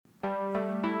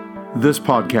This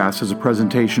podcast is a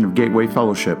presentation of Gateway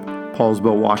Fellowship,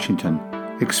 Paulsville, Washington.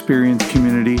 Experience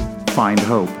community, find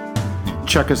hope.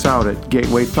 Check us out at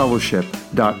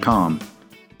gatewayfellowship.com.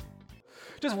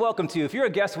 Just welcome to you. If you're a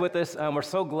guest with us, we're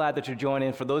so glad that you're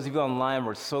joining. For those of you online,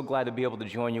 we're so glad to be able to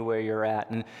join you where you're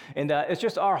at. And it's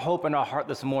just our hope and our heart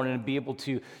this morning to be able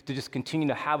to just continue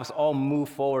to have us all move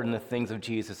forward in the things of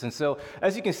Jesus. And so,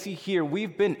 as you can see here,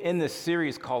 we've been in this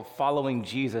series called Following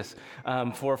Jesus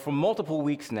for multiple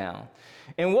weeks now.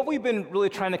 And what we've been really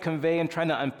trying to convey and trying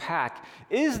to unpack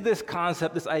is this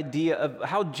concept, this idea of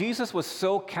how Jesus was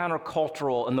so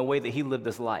countercultural in the way that he lived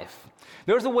his life.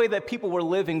 There was a way that people were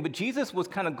living, but Jesus was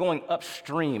kind of going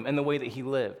upstream in the way that he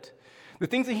lived. The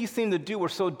things that he seemed to do were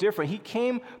so different. He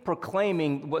came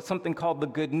proclaiming something called the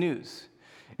good news.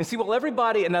 And see, well,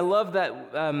 everybody, and I love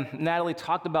that Natalie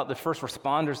talked about the first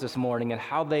responders this morning and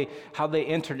how they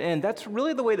entered in. That's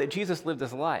really the way that Jesus lived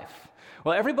his life.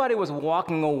 Well, everybody was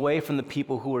walking away from the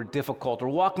people who were difficult or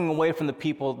walking away from the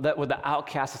people that were the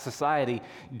outcasts of society.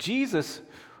 Jesus,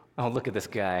 oh, look at this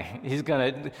guy. He's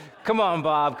going to, come on,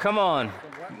 Bob, come on.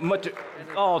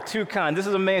 Too kind. This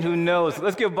is a man who knows.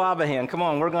 Let's give Bob a hand. Come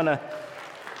on,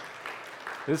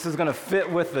 this is going to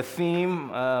fit with the theme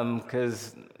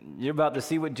because you're about to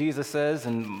see what Jesus says,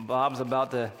 and Bob's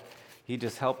he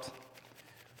just helped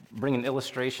bring an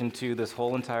illustration to this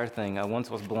whole entire thing. I once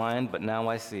was blind, but now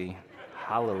I see.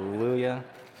 Hallelujah.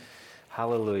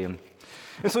 Hallelujah.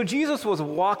 And so Jesus was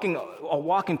walking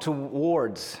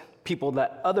towards people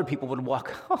that other people would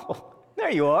walk. Oh, there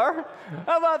you are.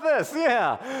 How about this?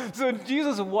 Yeah. So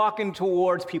Jesus was walking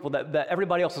towards people that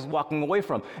everybody else was walking away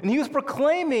from. And he was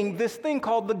proclaiming this thing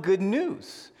called the good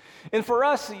news. And for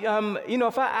us,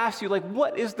 if I ask you,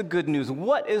 what is the good news?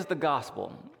 What is the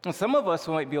gospel? And some of us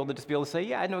might be able to say,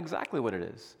 yeah, I know exactly what it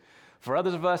is. For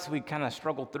others of us, we kind of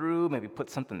struggle through, maybe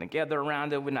put something together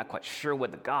around it. We're not quite sure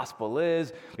what the gospel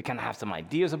is. We kind of have some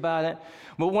ideas about it.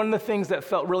 But one of the things that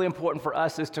felt really important for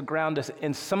us is to ground us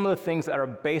in some of the things that are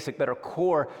basic, that are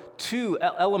core to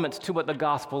elements to what the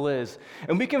gospel is.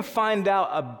 And we can find out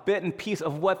a bit and piece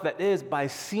of what that is by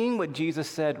seeing what Jesus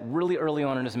said really early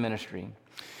on in his ministry.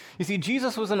 You see,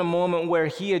 Jesus was in a moment where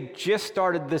he had just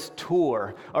started this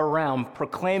tour around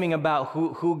proclaiming about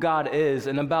who God is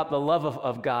and about the love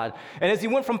of God. And as he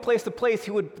went from place to place,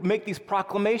 he would make these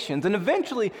proclamations. And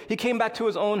eventually, he came back to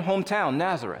his own hometown,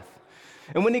 Nazareth.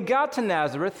 And when he got to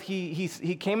Nazareth,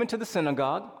 he came into the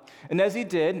synagogue. And as he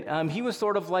did, he was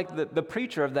sort of like the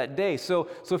preacher of that day. So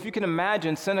if you can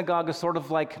imagine, synagogue is sort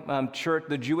of like church,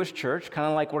 the Jewish church, kind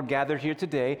of like we're gathered here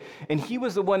today. And he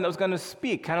was the one that was going to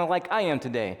speak, kind of like I am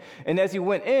today. And as he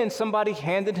went in, somebody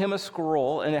handed him a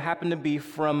scroll, and it happened to be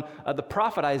from the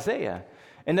prophet Isaiah.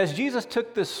 And as Jesus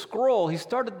took this scroll, he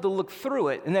started to look through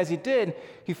it. And as he did,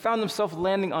 he found himself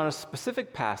landing on a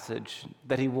specific passage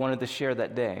that he wanted to share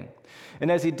that day. And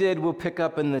as he did, we'll pick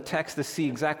up in the text to see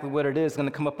exactly what it is. It's going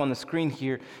to come up on the screen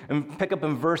here. And pick up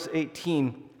in verse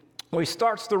 18, where he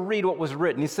starts to read what was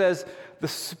written. He says, "The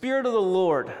Spirit of the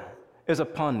Lord is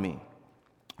upon me,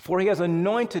 for he has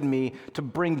anointed me to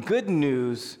bring good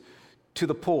news to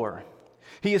the poor.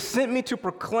 He has sent me to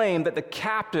proclaim that the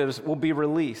captives will be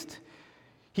released.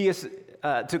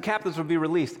 Captives will be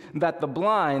released, that the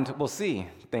blind will see."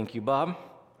 Thank you, Bob,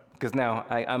 because now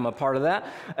I'm a part of that.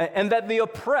 And that the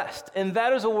oppressed, and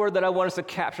that is a word that I want us to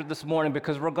capture this morning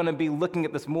because we're going to be looking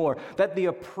at this more, that the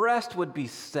oppressed would be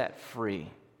set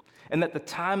free, and that the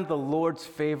time of the Lord's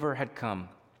favor had come.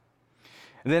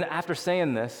 And then after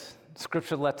saying this,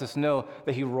 Scripture lets us know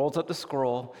that he rolls up the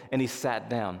scroll and he sat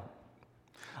down.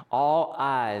 All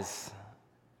eyes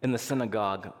in the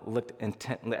synagogue looked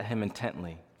at him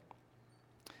intently.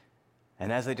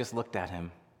 And as they just looked at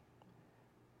him,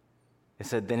 it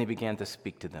said, then he began to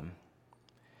speak to them.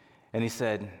 And he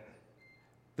said,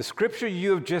 "The scripture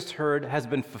you have just heard has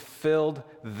been fulfilled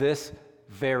this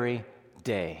very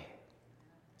day."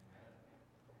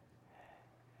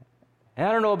 And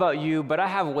I don't know about you, but I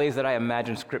have ways that I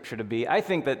imagine Scripture to be. I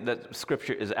think that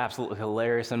Scripture is absolutely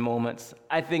hilarious in moments.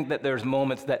 I think that there's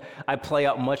moments that I play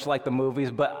out much like the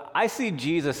movies, but I see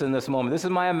Jesus in this moment. This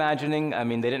is my imagining. I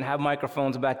mean, they didn't have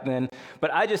microphones back then,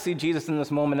 but I just see Jesus in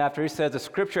this moment after he says, "The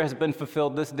Scripture has been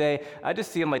fulfilled this day." I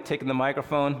just see him taking the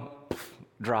microphone,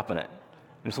 dropping it,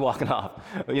 and just walking off.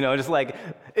 Just like,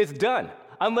 it's done.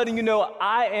 I'm letting you know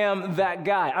I am that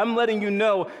guy. I'm letting you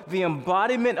know the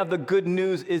embodiment of the good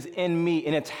news is in me,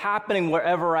 and it's happening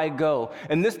wherever I go.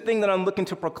 And this thing that I'm looking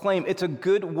to proclaim, it's a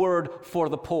good word for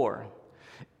the poor.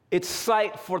 It's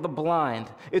sight for the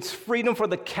blind. It's freedom for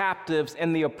the captives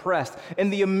and the oppressed.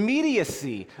 And the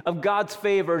immediacy of God's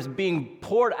favor is being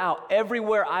poured out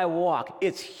everywhere I walk.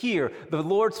 It's here. The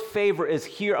Lord's favor is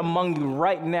here among you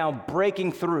right now,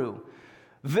 breaking through.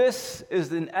 This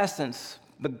is, in essence,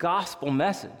 the gospel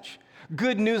message.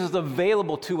 Good news is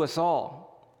available to us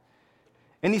all.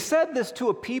 And he said this to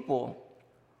a people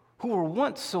who were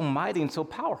once so mighty and so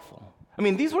powerful. I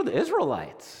mean, these were the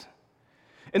Israelites.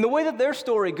 And the way that their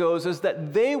story goes is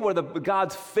that they were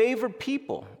God's favored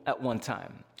people at one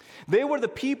time. They were the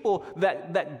people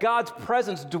that God's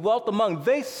presence dwelt among.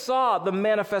 They saw the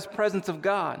manifest presence of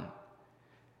God.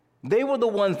 They were the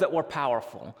ones that were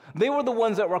powerful. They were the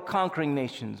ones that were conquering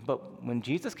nations. But when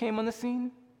Jesus came on the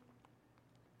scene,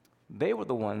 they were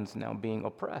the ones now being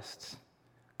oppressed,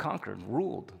 conquered,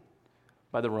 ruled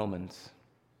by the Romans.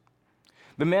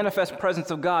 The manifest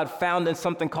presence of God found in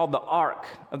something called the Ark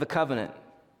of the Covenant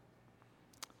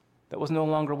that was no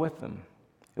longer with them.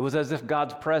 It was as if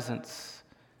God's presence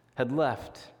had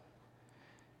left.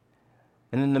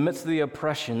 And in the midst of the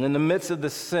oppression, in the midst of the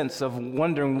sense of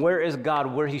wondering, where is God,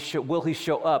 will he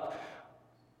show up,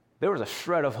 there was a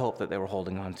shred of hope that they were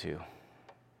holding on to.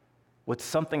 Would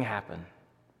something happen?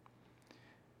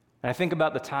 And I think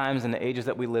about the times and the ages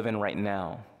that we live in right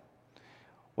now,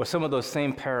 where some of those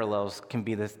same parallels can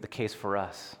be the case for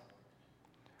us.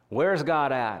 Where's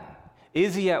God at?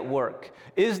 Is he at work?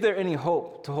 Is there any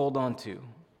hope to hold on to?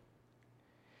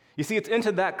 You see, it's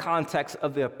into that context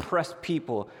of the oppressed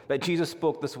people that Jesus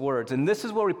spoke these words. And this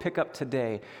is where we pick up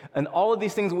today. And all of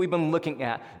these things that we've been looking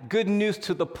at, good news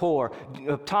to the poor.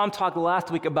 Tom talked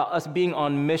last week about us being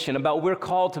on mission, about we're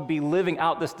called to be living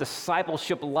out this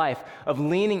discipleship life of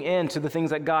leaning into the things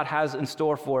that God has in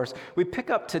store for us. We pick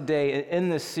up today in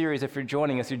this series, if you're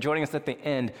joining us at the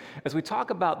end, as we talk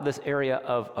about this area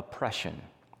of oppression.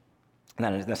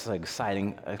 Not necessarily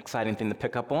an exciting thing to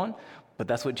pick up on, but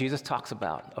that's what Jesus talks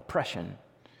about, oppression.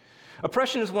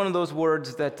 Oppression is one of those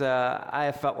words that I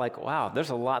have felt like, wow, there's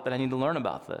a lot that I need to learn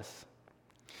about this.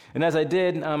 And as I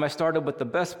did, I started with the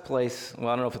best place. Well,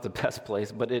 I don't know if it's the best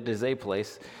place, but it is a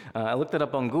place. I looked it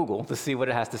up on Google to see what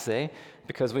it has to say,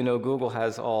 because we know Google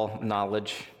has all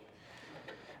knowledge.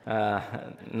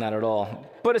 Not at all,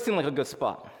 but it seemed like a good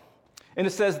spot. And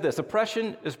it says this: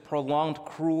 oppression is prolonged,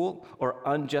 cruel, or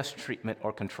unjust treatment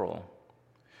or control.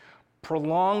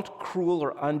 Prolonged, cruel,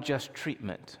 or unjust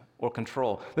treatment or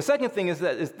control. The second thing is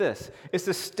this: it's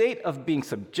the state of being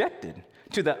subjected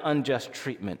to that unjust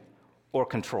treatment or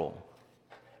control.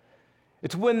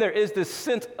 It's when there is this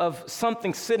sense of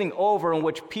something sitting over in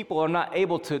which people are not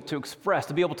able to express,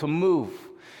 to be able to move.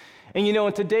 And you know,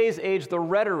 in today's age, the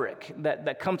rhetoric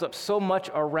that comes up so much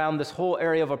around this whole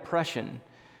area of oppression,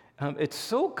 it's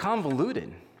so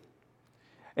convoluted.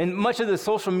 And much of the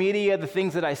social media, the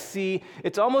things that I see,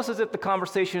 it's almost as if the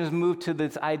conversation has moved to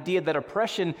this idea that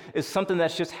oppression is something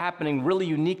that's just happening really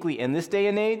uniquely in this day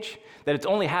and age, that it's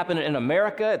only happened in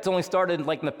America, it's only started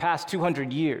like in the past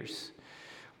 200 years.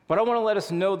 But I want to let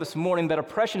us know this morning that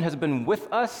oppression has been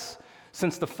with us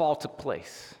since the fall took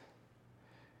place.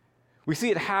 We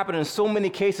see it happen in so many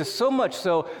cases, so much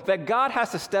so that God has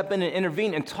to step in and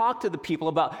intervene and talk to the people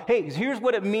about, hey, here's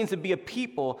what it means to be a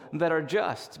people that are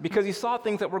just, because he saw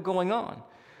things that were going on.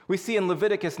 We see in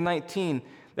Leviticus 19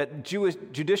 that Jewish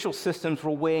judicial systems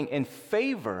were weighing in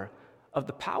favor of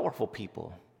the powerful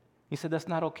people. He said that's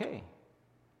not okay.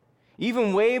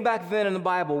 Even way back then in the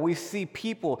Bible, we see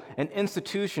people and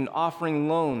institutions offering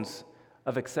loans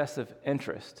of excessive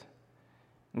interest.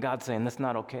 And God's saying that's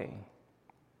not okay.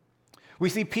 We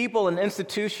see people and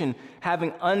institutions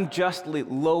having unjustly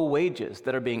low wages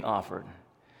that are being offered.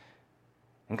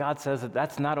 And God says that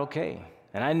that's not okay.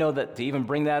 And I know that to even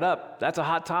bring that up, that's a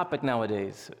hot topic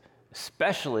nowadays,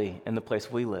 especially in the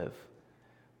place we live.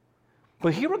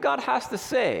 But hear what God has to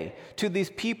say to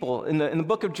these people in the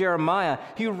book of Jeremiah.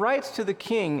 He writes to the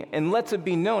king and lets it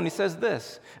be known. He says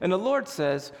this, and the Lord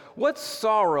says, "What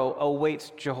sorrow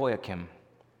awaits Jehoiakim,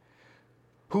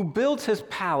 who builds his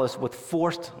palace with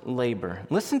forced labor."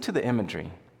 Listen to the imagery.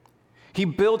 He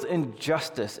builds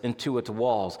injustice into its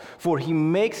walls, for he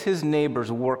makes his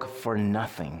neighbors work for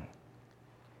nothing.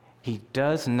 He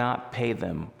does not pay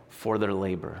them for their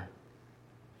labor.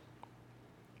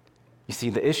 You see,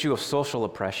 the issue of social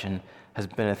oppression has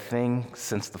been a thing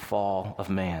since the fall of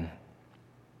man.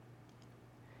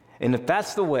 And if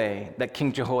that's the way that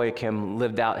King Jehoiakim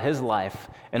lived out his life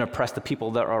and oppressed the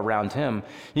people that are around him,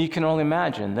 you can only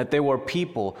imagine that there were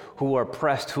people who were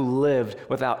oppressed who lived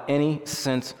without any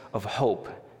sense of hope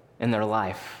in their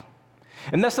life.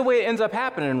 And that's the way it ends up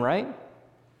happening, right?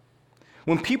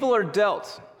 When people are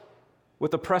dealt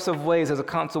with oppressive ways as a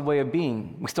constant way of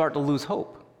being, we start to lose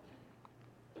hope.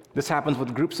 This happens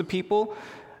with groups of people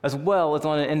as well as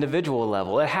on an individual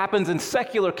level. It happens in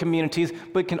secular communities,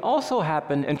 but it can also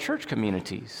happen in church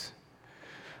communities,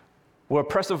 where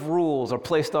oppressive rules are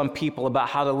placed on people about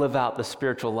how to live out the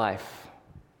spiritual life.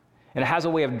 And it has a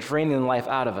way of draining life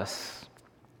out of us.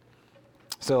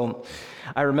 So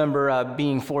I remember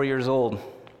being 5 years old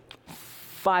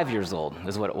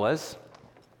is what it was.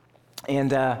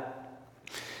 And I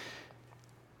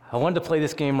wanted to play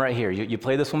this game right here. You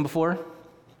played this one before?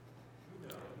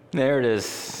 There it is.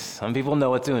 Some people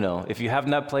know it's Uno. If you have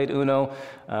not played Uno,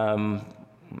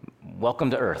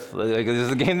 welcome to Earth. This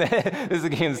is a game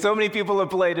that so many people have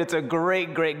played. It's a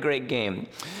great, great, great game.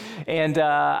 And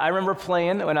I remember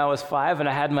playing when I was 5, and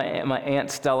I had my Aunt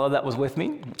Stella that was with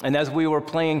me. And as we were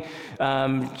playing,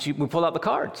 we pulled out the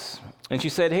cards. And she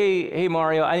said, hey,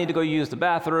 Mario, I need to go use the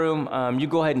bathroom. You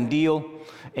go ahead and deal,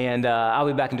 and I'll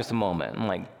be back in just a moment. I'm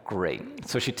like, great.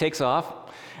 So she takes off.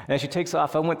 And as she takes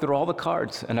off, I went through all the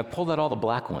cards, and I pulled out all the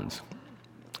black ones.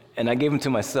 And I gave them to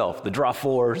myself, the draw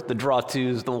 4s, the draw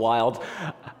 2s, the wild.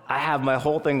 I have my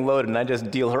whole thing loaded, and I just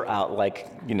deal her out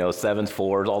like, 7s,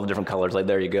 4s, all the different colors, like,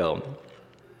 there you go.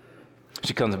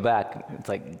 She comes back, it's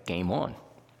like, game on.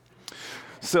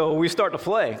 So we start to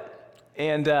play,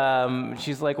 and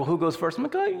she's like, well, who goes first? I'm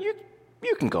like, oh,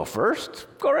 you can go first.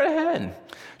 Go right ahead.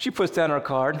 She puts down her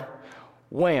card,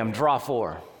 wham, draw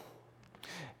 4.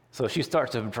 So she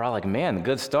starts to draw like, man,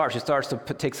 good start. She starts to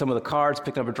take some of the cards,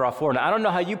 picking up a draw 4. And I don't know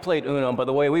how you played Uno, but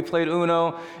the way we played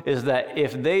Uno is that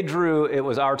if they drew, it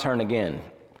was our turn again.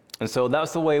 And so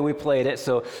that's the way we played it.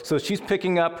 So she's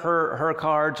picking up her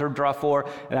cards, her draw 4,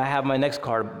 and I have my next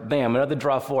card. Bam, another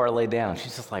draw 4 I lay down.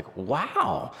 She's just like,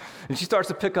 wow. And she starts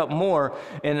to pick up more,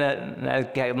 and I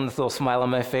get this little smile on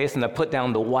my face, and I put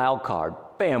down the wild card.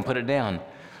 Bam, put it down.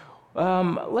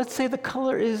 Let's say the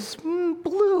color is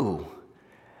blue.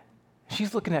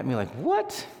 She's looking at me like,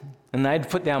 what? And I'd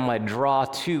put down my draw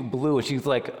 2 blue, and she's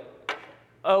like,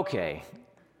 okay,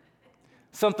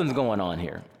 something's going on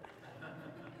here.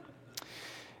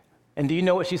 And do you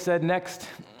know what she said next?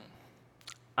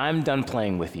 I'm done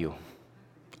playing with you.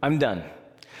 I'm done.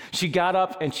 She got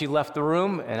up and she left the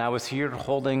room, and I was here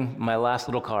holding my last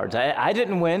little cards. I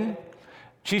didn't win.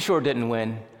 She sure didn't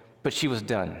win, but she was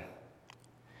done.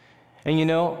 And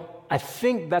I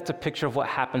think that's a picture of what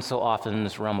happens so often in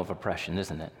this realm of oppression,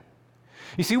 isn't it?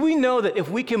 You see, we know that if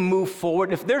we can move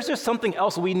forward, if there's just something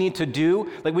else we need to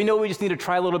do, like we know we just need to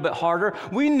try a little bit harder,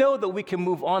 we know that we can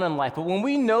move on in life. But when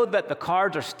we know that the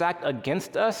cards are stacked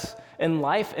against us in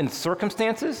life and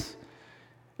circumstances,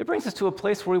 it brings us to a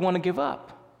place where we want to give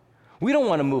up. We don't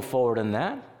want to move forward in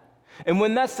that. And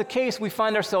when that's the case, we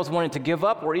find ourselves wanting to give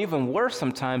up, or even worse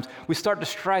sometimes, we start to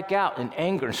strike out in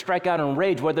anger and strike out in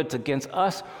rage, whether it's against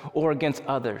us or against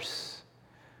others.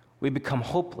 We become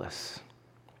hopeless.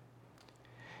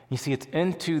 You see, it's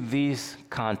into these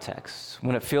contexts,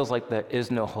 when it feels like there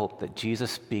is no hope, that Jesus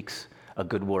speaks a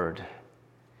good word.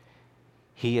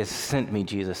 He has sent me,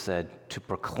 Jesus said, to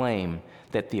proclaim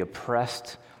that the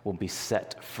oppressed will be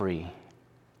set free.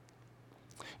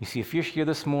 You see, if you're here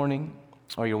this morning,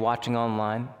 or you're watching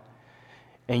online,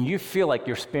 and you feel like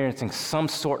you're experiencing some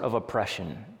sort of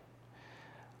oppression,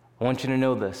 I want you to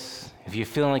know this. If you're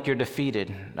feeling like you're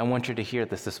defeated, I want you to hear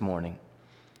this morning,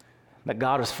 that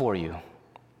God is for you.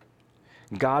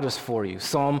 God is for you.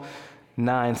 Psalm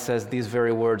 9 says these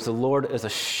very words, the Lord is a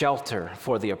shelter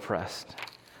for the oppressed,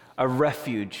 a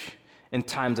refuge in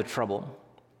times of trouble.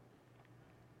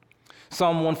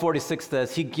 Psalm 146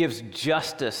 says, he gives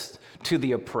justice to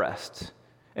the oppressed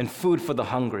and food for the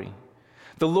hungry.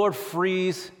 The Lord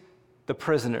frees the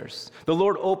prisoners. The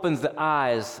Lord opens the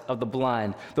eyes of the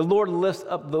blind. The Lord lifts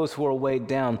up those who are weighed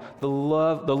down. The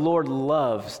Lord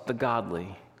loves the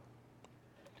godly.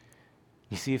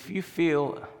 You see, if you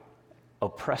feel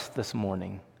oppressed this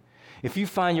morning, if you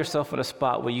find yourself in a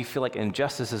spot where you feel like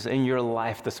injustice is in your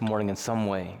life this morning in some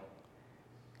way,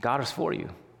 God is for you.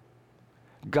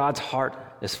 God's heart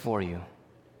is for you.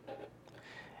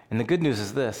 And the good news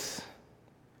is this.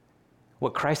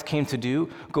 What Christ came to do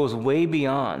goes way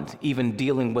beyond even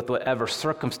dealing with whatever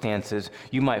circumstances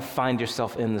you might find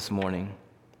yourself in this morning.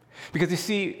 Because you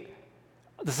see,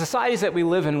 the societies that we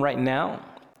live in right now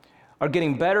are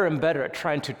getting better and better at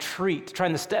trying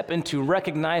to step into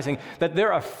recognizing that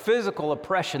there are physical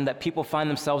oppression that people find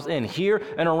themselves in here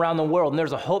and around the world, and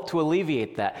there's a hope to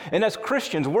alleviate that. And as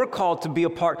Christians, we're called to be a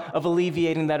part of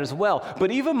alleviating that as well, but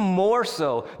even more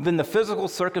so than the physical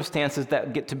circumstances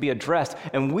that get to be addressed,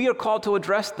 and we are called to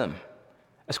address them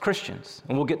as Christians,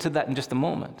 and we'll get to that in just a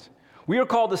moment. We are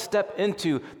called to step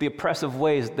into the oppressive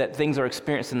ways that things are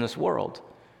experienced in this world.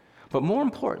 But more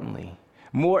importantly,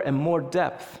 more and more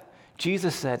depth,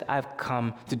 Jesus said, I've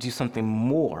come to do something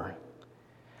more,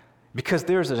 because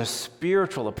there's a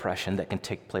spiritual oppression that can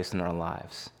take place in our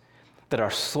lives, that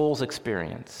our souls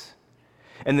experience.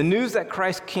 And the news that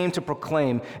Christ came to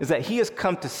proclaim is that he has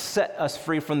come to set us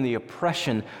free from the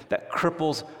oppression that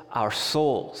cripples our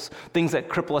souls, things that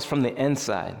cripple us from the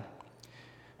inside.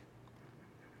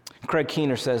 Craig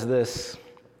Keener says this.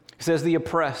 He says, the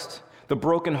oppressed, the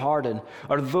brokenhearted,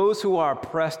 are those who are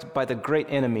oppressed by the great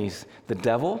enemies, the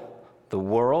devil, the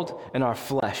world, and our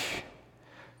flesh.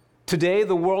 Today,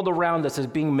 the world around us is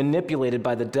being manipulated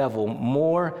by the devil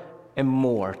more and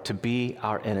more to be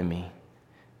our enemy.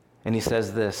 And he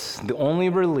says this, the only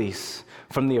release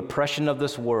from the oppression of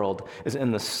this world is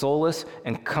in the solace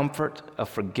and comfort of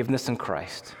forgiveness in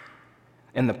Christ,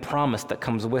 and the promise that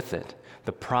comes with it,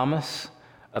 the promise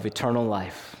of eternal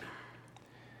life.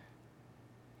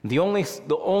 The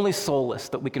only solace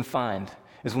that we can find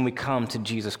is when we come to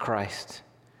Jesus Christ.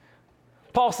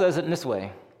 Paul says it in this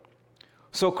way,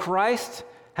 so Christ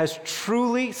has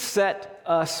truly set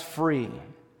us free.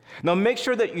 Now make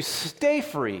sure that you stay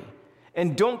free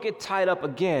and don't get tied up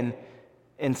again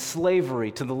in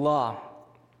slavery to the law.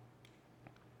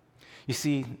 You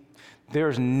see, there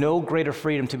is no greater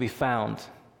freedom to be found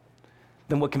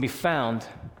than what can be found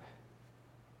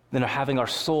than having our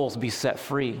souls be set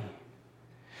free.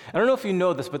 I don't know if you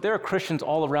know this, but there are Christians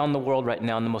all around the world right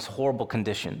now in the most horrible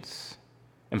conditions,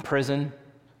 in prison,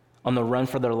 on the run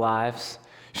for their lives,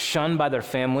 shunned by their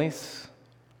families.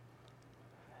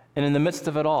 And in the midst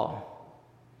of it all,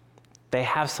 they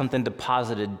have something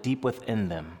deposited deep within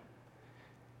them.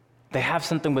 They have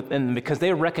something within them because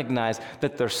they recognize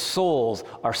that their souls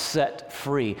are set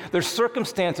free. Their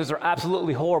circumstances are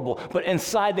absolutely horrible, but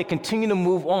inside they continue to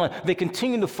move on. They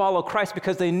continue to follow Christ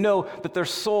because they know that their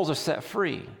souls are set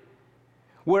free.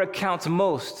 Where it counts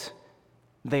most,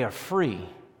 they are free.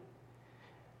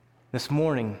 This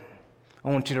morning, I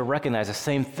want you to recognize the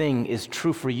same thing is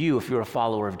true for you if you're a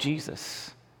follower of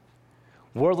Jesus.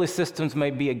 Worldly systems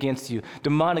might be against you.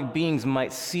 Demonic beings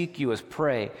might seek you as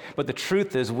prey. But the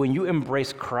truth is, when you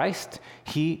embrace Christ,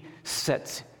 he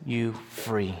sets you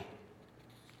free.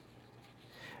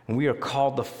 And we are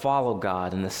called to follow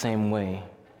God in the same way.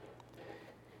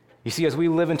 You see, as we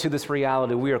live into this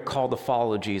reality, we are called to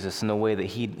follow Jesus in the way that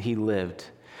he lived.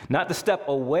 Not to step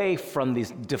away from these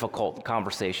difficult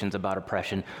conversations about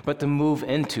oppression, but to move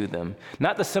into them.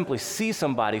 Not to simply see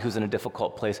somebody who's in a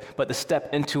difficult place, but to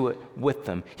step into it with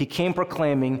them. He came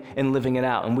proclaiming and living it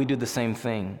out, and we do the same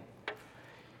thing.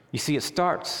 You see, it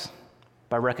starts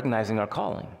by recognizing our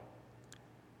calling.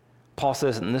 Paul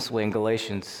says it in this way in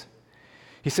Galatians.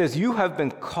 He says, you have been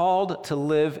called to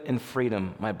live in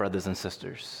freedom, my brothers and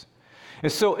sisters.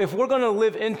 And so if we're going to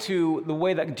live into the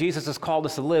way that Jesus has called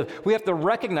us to live, we have to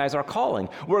recognize our calling.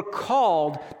 We're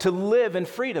called to live in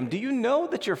freedom. Do you know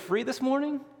that you're free this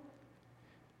morning?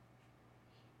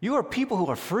 You are people who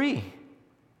are free.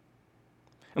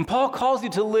 And Paul calls you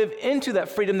to live into that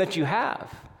freedom that you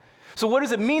have. So what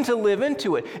does it mean to live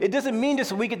into it? It doesn't mean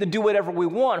just we get to do whatever we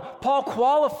want. Paul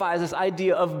qualifies this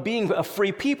idea of being a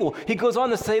free people. He goes on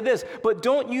to say this, but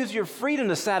don't use your freedom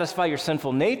to satisfy your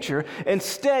sinful nature.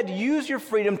 Instead, use your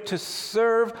freedom to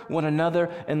serve one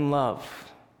another in love.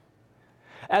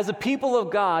 As a people of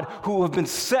God who have been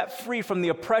set free from the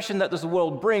oppression that this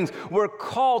world brings, we're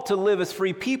called to live as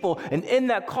free people. And in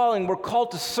that calling, we're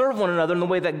called to serve one another in the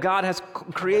way that God has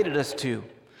created us to.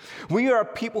 We are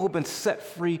people who've been set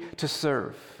free to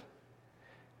serve.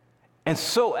 And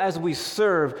so as we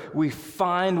serve, we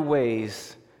find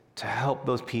ways to help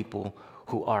those people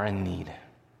who are in need.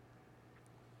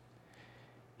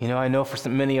 You know, I know for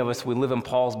many of us, we live in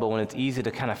Paulsville, and it's easy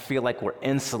to kind of feel like we're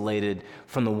insulated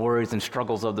from the worries and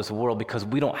struggles of this world because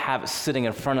we don't have it sitting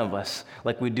in front of us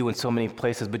like we do in so many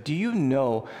places. But do you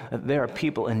know that there are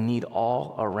people in need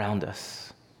all around us?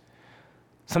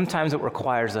 Sometimes it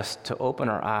requires us to open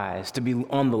our eyes, to be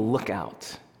on the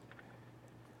lookout.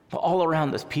 But all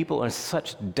around us, people are in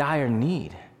such dire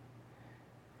need.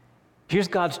 Here's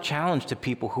God's challenge to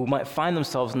people who might find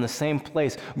themselves in the same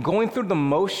place, going through the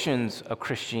motions of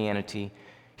Christianity.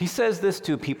 He says this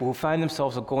to people who find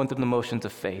themselves going through the motions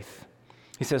of faith.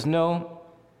 He says, no,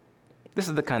 this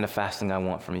is the kind of fasting I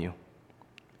want from you.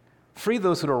 Free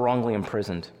those who are wrongly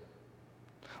imprisoned.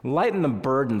 Lighten the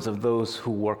burdens of those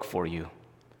who work for you.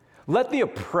 Let the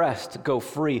oppressed go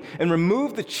free and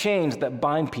remove the chains that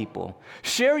bind people.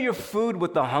 Share your food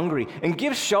with the hungry and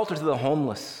give shelter to the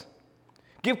homeless.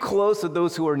 Give clothes to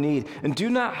those who are in need and do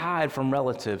not hide from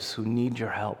relatives who need your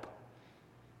help.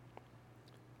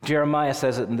 Jeremiah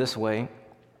says it in this way.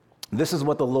 This is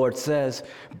what the Lord says,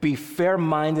 be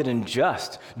fair-minded and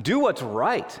just. Do what's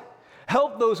right.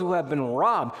 Help those who have been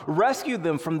robbed. Rescue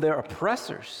them from their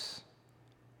oppressors.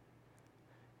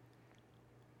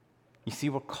 You see,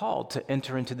 we're called to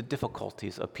enter into the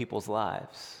difficulties of people's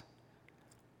lives.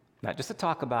 Not just to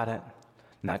talk about it,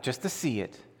 not just to see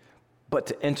it, but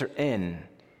to enter in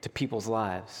to people's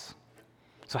lives.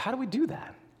 So how do we do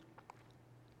that?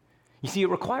 You see, it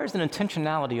requires an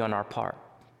intentionality on our part.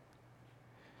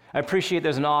 I appreciate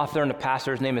there's an author and a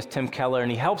pastor, his name is Tim Keller, and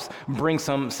he helps bring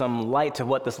some light to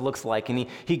what this looks like, and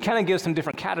he kind of gives some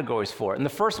different categories for it. And the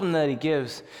first one that he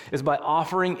gives is by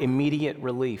offering immediate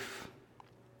relief.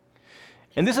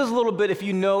 And this is a little bit, if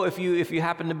you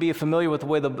happen to be familiar with the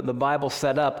way the Bible's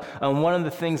set up, one of the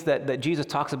things that Jesus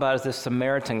talks about is this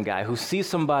Samaritan guy who sees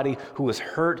somebody who is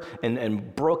hurt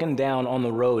and broken down on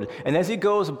the road. And as he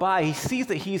goes by, he sees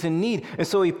that he's in need. And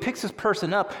so he picks this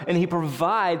person up and he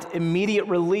provides immediate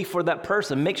relief for that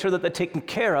person, make sure that they're taken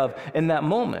care of in that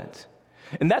moment.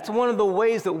 And that's one of the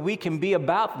ways that we can be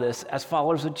about this as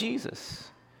followers of Jesus,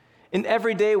 in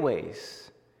everyday ways.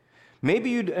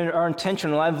 Maybe you are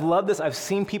intentional. I've loved this. I've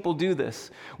seen people do this,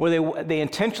 where they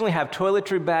intentionally have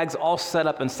toiletry bags all set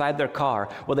up inside their car,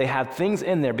 where they have things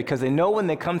in there because they know when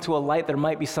they come to a light, there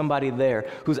might be somebody there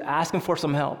who's asking for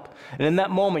some help. And in that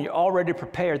moment, you're already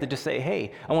prepared to just say,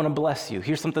 hey, I want to bless you.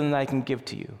 Here's something that I can give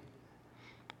to you.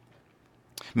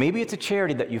 Maybe it's a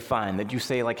charity that you find that you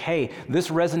say like, hey, this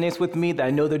resonates with me, that I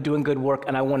know they're doing good work,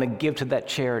 and I want to give to that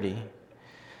charity.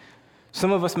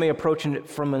 Some of us may approach it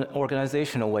from an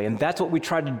organizational way, and that's what we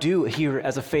try to do here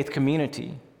as a faith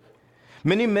community.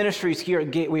 Many ministries here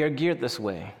at Gateway are geared this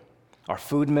way. Our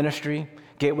food ministry,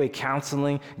 Gateway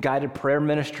Counseling, guided prayer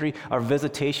ministry, our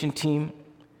visitation team.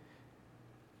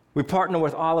 We partner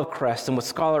with Olive Crest and with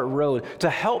Scarlet Road to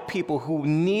help people who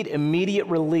need immediate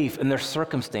relief in their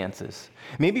circumstances.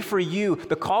 Maybe for you,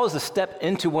 the call is to step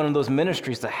into one of those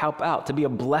ministries to help out, to be a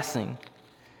blessing.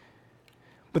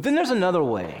 But then there's another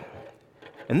way.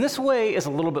 And this way is a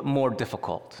little bit more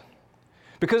difficult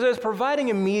because there's providing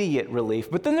immediate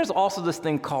relief, but then there's also this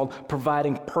thing called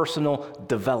providing personal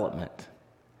development.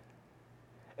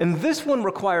 And this one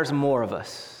requires more of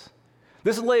us.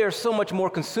 This layer is so much more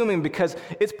consuming because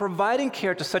it's providing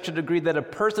care to such a degree that a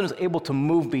person is able to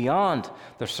move beyond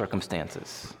their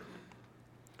circumstances.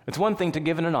 It's one thing to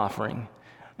give in an offering.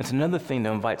 It's another thing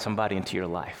to invite somebody into your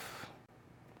life.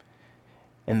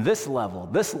 And this level,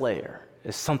 this layer,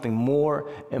 is something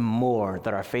more and more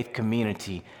that our faith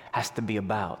community has to be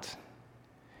about.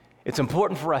 It's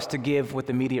important for us to give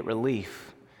with immediate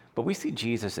relief, but we see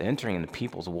Jesus entering into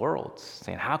people's worlds,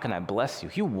 saying, how can I bless you?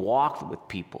 He walked with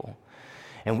people,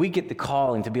 and we get the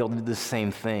calling to be able to do the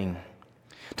same thing,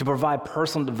 to provide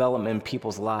personal development in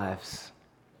people's lives.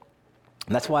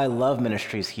 And that's why I love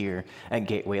ministries here at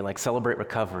Gateway, like Celebrate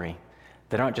Recovery,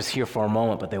 that aren't just here for a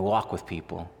moment, but they walk with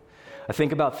people. I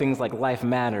think about things like Life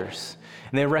Matters,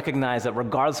 and they recognize that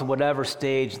regardless of whatever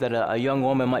stage that a young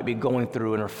woman might be going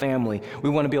through in her family, we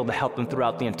want to be able to help them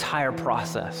throughout the entire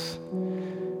process.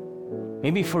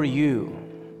 Maybe for you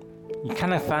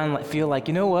kind of feel like,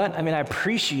 you know what? I mean, I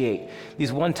appreciate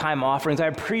these one-time offerings. I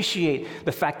appreciate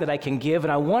the fact that I can give,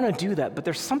 and I want to do that, but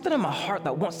there's something in my heart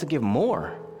that wants to give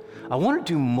more. I want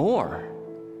to do more.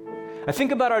 I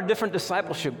think about our different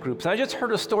discipleship groups. I just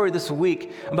heard a story this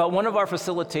week about one of our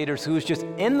facilitators who is just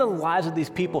in the lives of these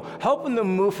people, helping them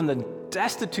move from the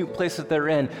destitute place that they're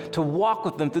in to walk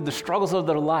with them through the struggles of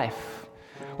their life.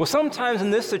 Well, sometimes in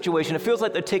this situation, it feels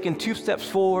like they're taking 2 steps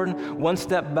forward, 1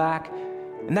 step back,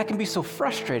 and that can be so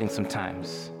frustrating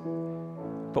sometimes.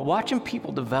 But watching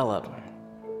people develop,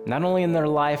 not only in their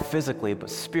life physically,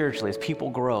 but spiritually, as people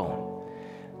grow,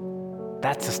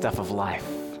 that's the stuff of life.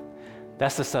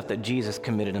 That's the stuff that Jesus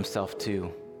committed himself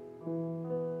to.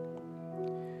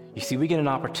 You see, we get an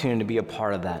opportunity to be a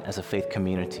part of that as a faith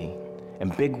community, in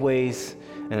big ways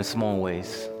and in small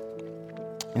ways.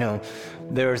 You know,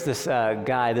 there's this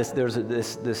guy, there's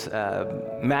this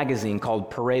magazine called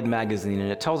Parade Magazine,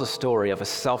 and it tells a story of a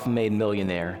self-made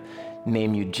millionaire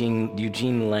named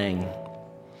Eugene Lang.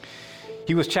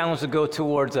 He was challenged to go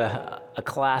towards a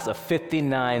class of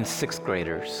 59 sixth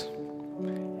graders.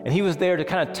 And he was there to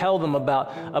kind of tell them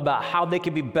about how they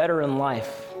could be better in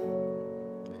life.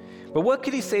 But what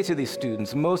could he say to these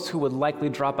students, most who would likely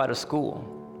drop out of school?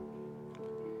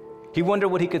 He wondered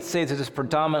what he could say to this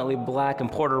predominantly black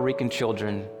and Puerto Rican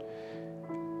children.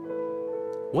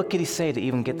 What could he say to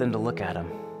even get them to look at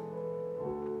him?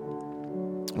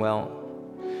 Well,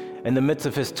 in the midst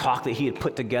of his talk that he had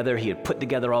put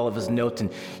together all of his notes,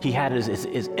 and he had his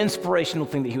inspirational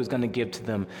thing that he was going to give to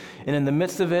them. And in the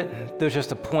midst of it, there's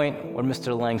just a point where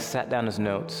Mr. Lang sat down his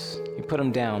notes. He put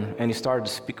them down, and he started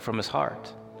to speak from his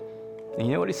heart. And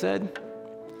you know what he said?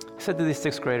 He said to these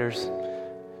sixth graders,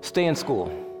 stay in school.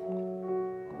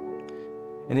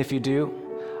 And if you do,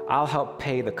 I'll help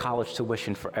pay the college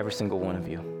tuition for every single one of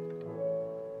you.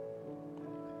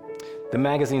 The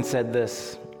magazine said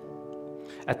this,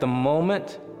 at that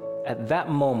moment,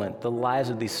 the lives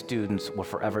of these students were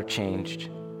forever changed.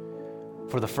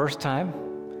 For the first time,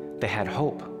 they had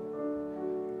hope.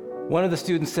 One of the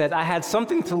students said, I had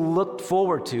something to look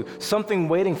forward to, something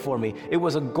waiting for me. It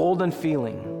was a golden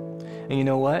feeling. And you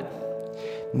know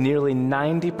what? Nearly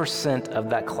 90% of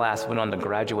that class went on to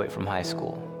graduate from high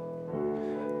school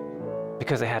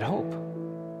because they had hope.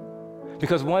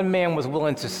 Because one man was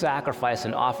willing to sacrifice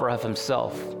and offer of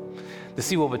himself to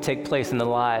see what would take place in the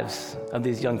lives of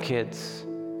these young kids.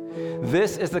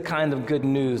 This is the kind of good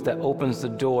news that opens the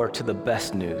door to the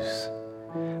best news,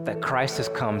 that Christ has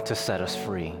come to set us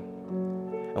free.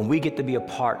 And we get to be a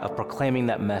part of proclaiming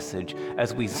that message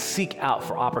as we seek out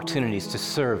for opportunities to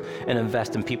serve and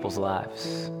invest in people's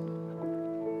lives.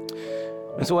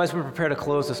 And so as we prepare to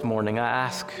close this morning, I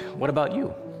ask, what about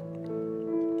you?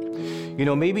 You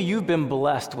know, maybe you've been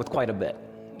blessed with quite a bit.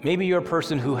 Maybe you're a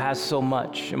person who has so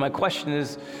much. And my question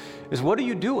is what are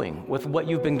you doing with what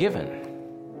you've been given?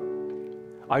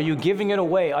 Are you giving it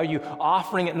away? Are you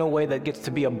offering it in a way that gets to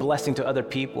be a blessing to other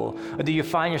people? Or do you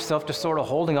find yourself just sort of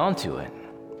holding on to it?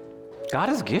 God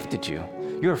has gifted you.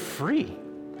 You're free.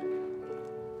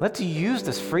 Let's use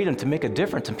this freedom to make a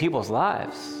difference in people's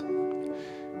lives.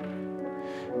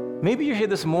 Maybe you're here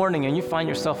this morning and you find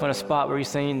yourself in a spot where you're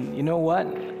saying, you know what?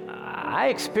 I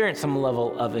experience some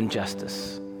level of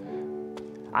injustice.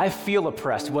 I feel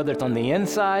oppressed, whether it's on the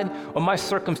inside or my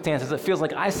circumstances. It feels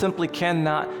like I simply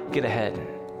cannot get ahead.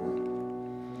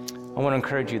 I want to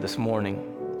encourage you this morning,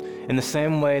 in the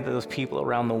same way that those people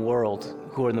around the world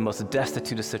who are in the most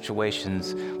destitute of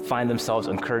situations find themselves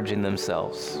encouraging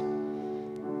themselves.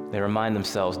 They remind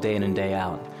themselves day in and day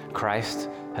out, Christ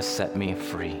has set me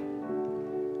free.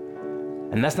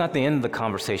 And that's not the end of the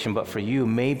conversation, but for you,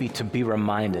 maybe to be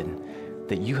reminded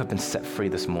that you have been set free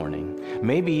this morning.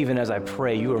 Maybe even as I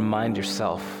pray, you remind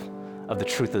yourself of the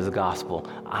truth of the gospel.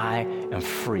 I am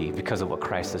free because of what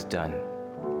Christ has done.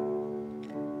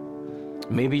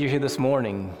 Maybe you're here this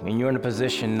morning and you're in a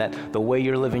position that the way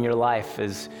you're living your life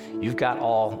is you've got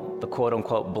all the quote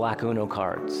unquote black Uno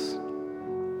cards.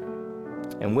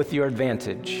 And with your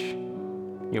advantage,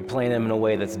 you're playing them in a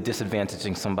way that's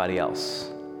disadvantaging somebody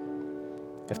else.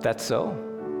 If that's so,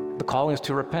 the calling is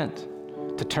to repent,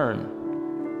 to turn,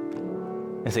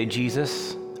 and say,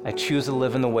 Jesus, I choose to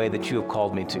live in the way that you have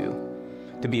called me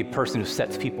to be a person who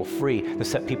sets people free, to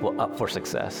set people up for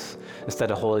success,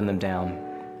 instead of holding them down.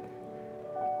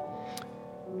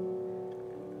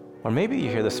 Or maybe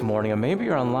you're here this morning, or maybe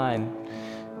you're online,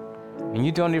 and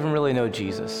you don't even really know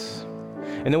Jesus.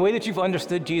 And the way that you've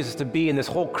understood Jesus to be in this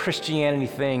whole Christianity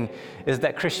thing is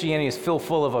that Christianity is filled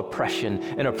full of oppression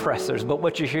and oppressors. But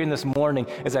what you're hearing this morning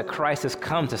is that Christ has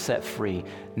come to set free,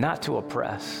 not to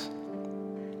oppress.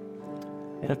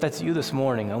 And if that's you this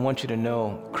morning, I want you to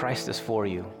know Christ is for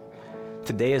you.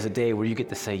 Today is a day where you get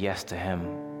to say yes to him.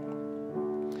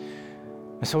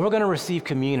 And so we're going to receive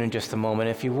communion in just a moment.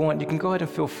 If you want, you can go ahead and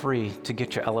feel free to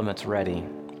get your elements ready.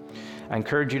 I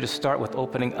encourage you to start with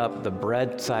opening up the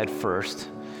bread side first.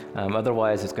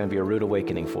 Otherwise, it's going to be a rude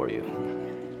awakening for you.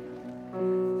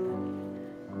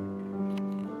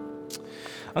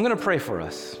 I'm going to pray for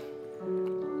us.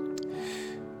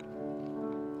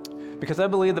 Because I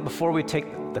believe that before we take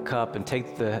the cup and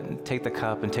take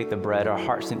the bread, our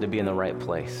hearts need to be in the right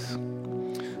place.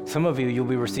 Some of you, you'll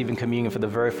be receiving communion for the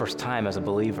very first time as a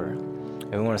believer.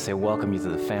 And we want to say welcome you to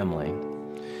the family.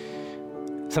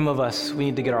 Some of us, we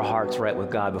need to get our hearts right with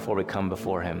God before we come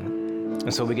before him.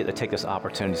 And so we get to take this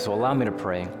opportunity. So allow me to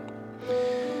pray.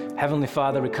 Heavenly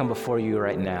Father, we come before you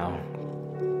right now,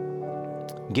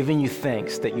 giving you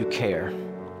thanks that you care,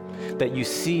 that you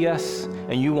see us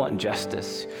and you want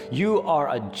justice. You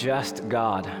are a just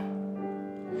God.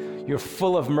 You're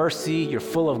full of mercy, you're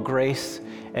full of grace,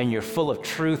 and you're full of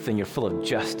truth, and you're full of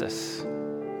justice.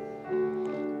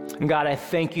 And God, I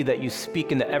thank you that you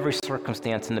speak into every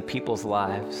circumstance in the people's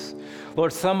lives.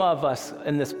 Lord, some of us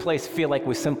in this place feel like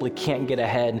we simply can't get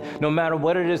ahead. No matter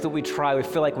what it is that we try, we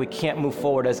feel like we can't move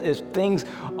forward as if things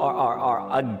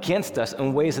are against us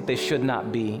in ways that they should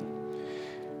not be.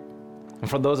 And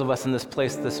for those of us in this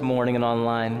place this morning and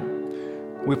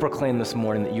online, we proclaim this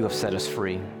morning that you have set us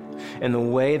free. In the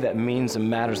way that means and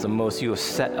matters the most, you have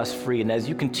set us free. And as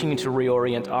you continue to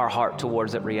reorient our heart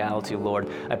towards that reality, Lord,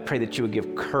 I pray that you would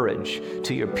give courage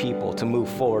to your people to move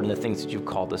forward in the things that you've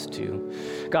called us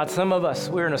to. God, some of us,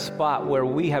 we're in a spot where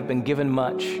we have been given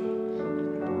much,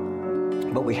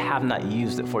 but we have not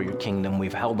used it for your kingdom.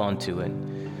 We've held on to it.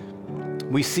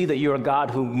 We see that you're a God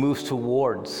who moves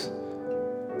towards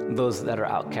those that are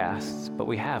outcasts, but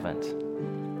we haven't.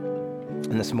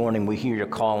 And this morning we hear your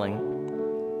calling.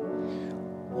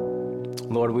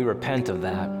 Lord, we repent of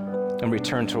that and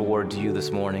return towards you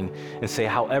this morning and say,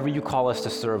 however you call us to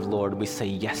serve, Lord, we say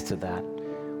yes to that.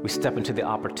 We step into the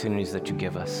opportunities that you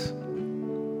give us.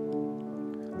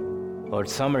 Lord,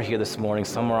 some are here this morning,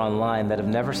 some are online that have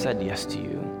never said yes to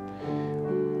you.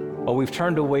 Or we've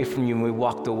turned away from you and we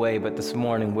walked away, but this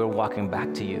morning we're walking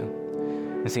back to you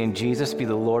and saying, Jesus, be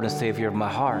the Lord and Savior of my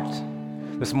heart.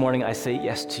 This morning I say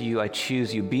yes to you. I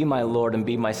choose you. Be my Lord and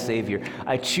be my Savior.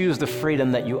 I choose the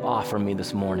freedom that you offer me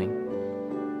this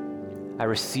morning. I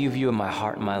receive you in my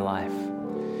heart and my life.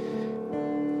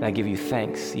 And I give you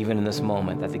thanks, even in this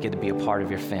moment, that I get to be a part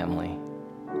of your family.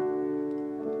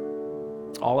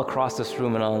 All across this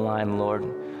room and online, Lord,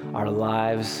 our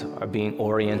lives are being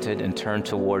oriented and turned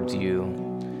towards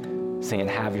you, saying,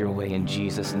 have your way in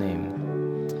Jesus' name.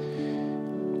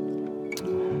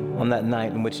 On that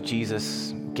night in which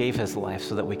Jesus gave his life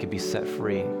so that we could be set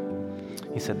free,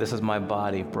 he said, this is my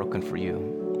body broken for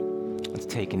you. Let's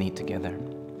take and eat together.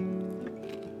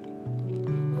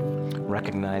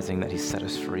 Recognizing that he set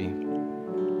us free.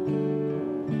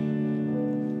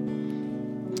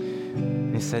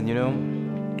 And he said, you know,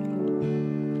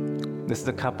 this is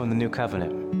the cup of the new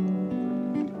covenant.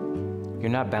 You're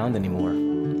not bound anymore.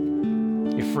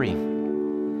 You're free.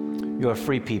 You are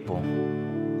free people.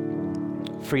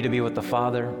 Free to be with the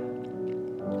Father.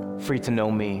 Free to know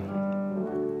me.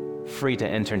 Free to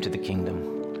enter into the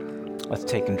kingdom. Let's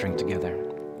take and drink together.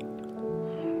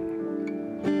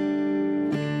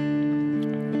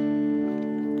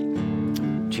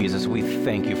 Jesus, we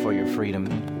thank you for your freedom,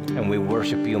 and we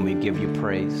worship you and we give you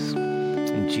praise.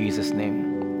 In Jesus' name.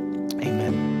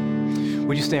 Amen.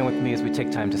 Would you stand with me as we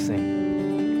take time to sing?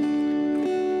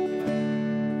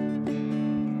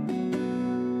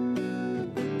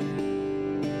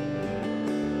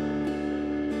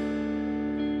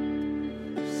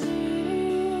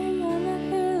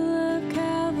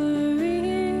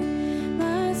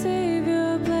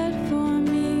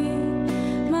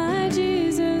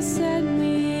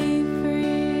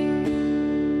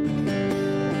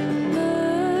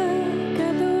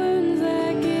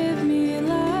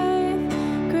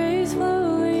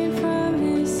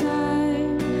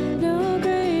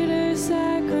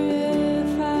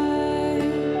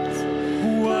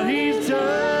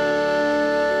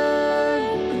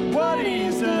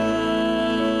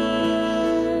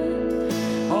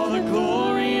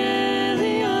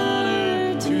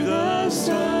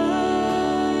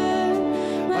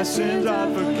 My sins are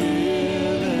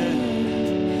forgiven.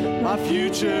 My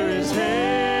future is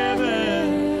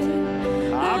heaven.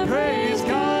 I praise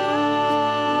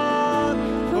God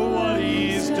for what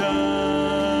he's done.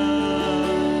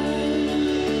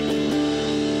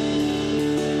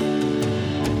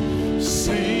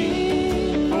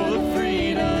 Sing for the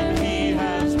freedom he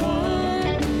has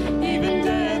won. Even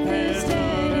death has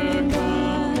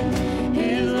overcome.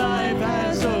 His life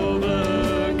has overcome.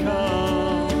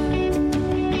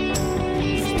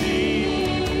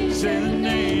 Say the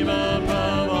name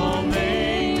above all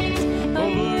names.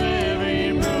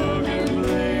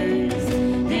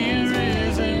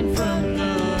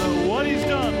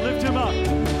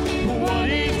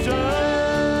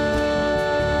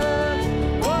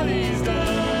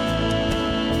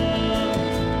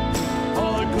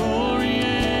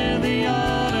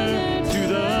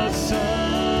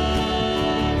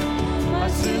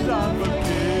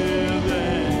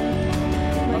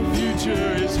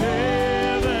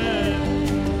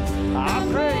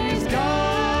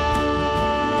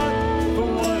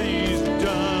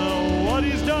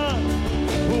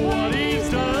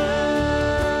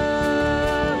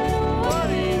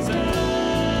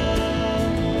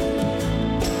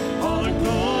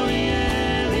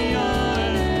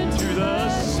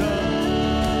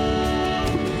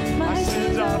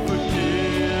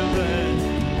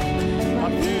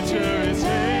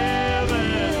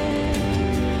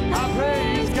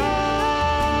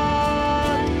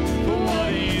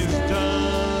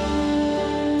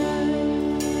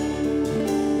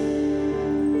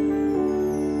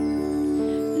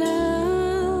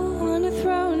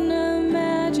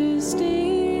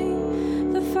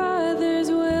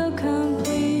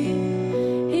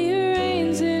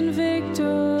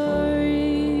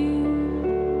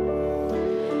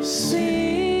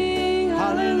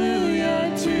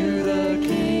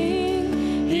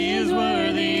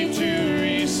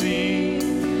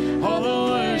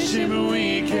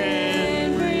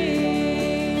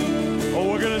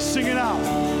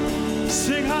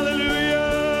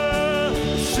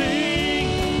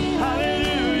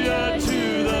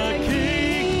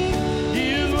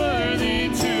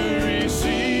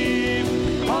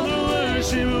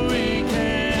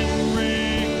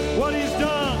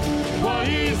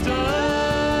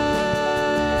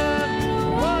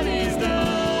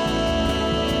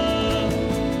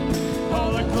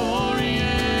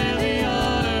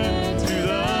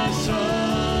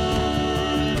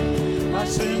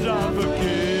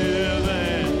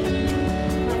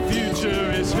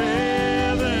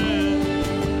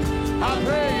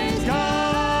 praise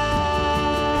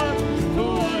God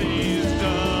for what He's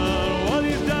done, what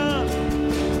He's done,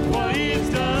 what He's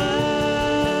done,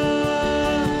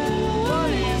 what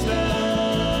He's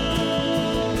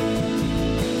done.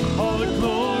 All the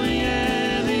glory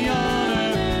and the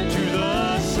honor to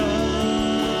the Son.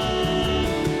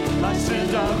 My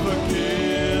sins are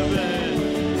forgiven,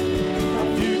 my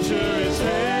future is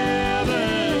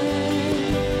heaven.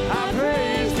 I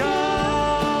praise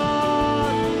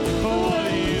God for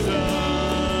what He's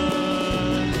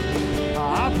done.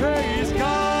 I praise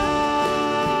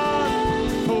God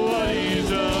for what He's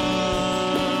done.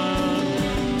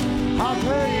 I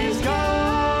praise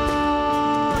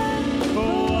God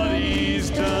for what He's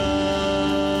done.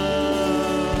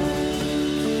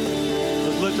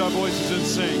 Let's lift our voices and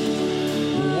sing.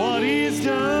 What He's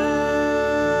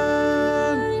done,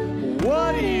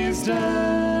 what He's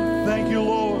done. Thank you,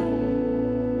 Lord.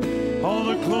 All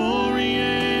the glory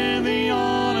and the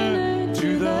honor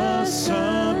to the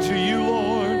Son, to you,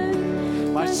 Lord.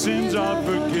 My sins are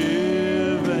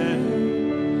forgiven,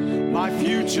 my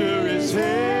future is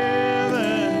here.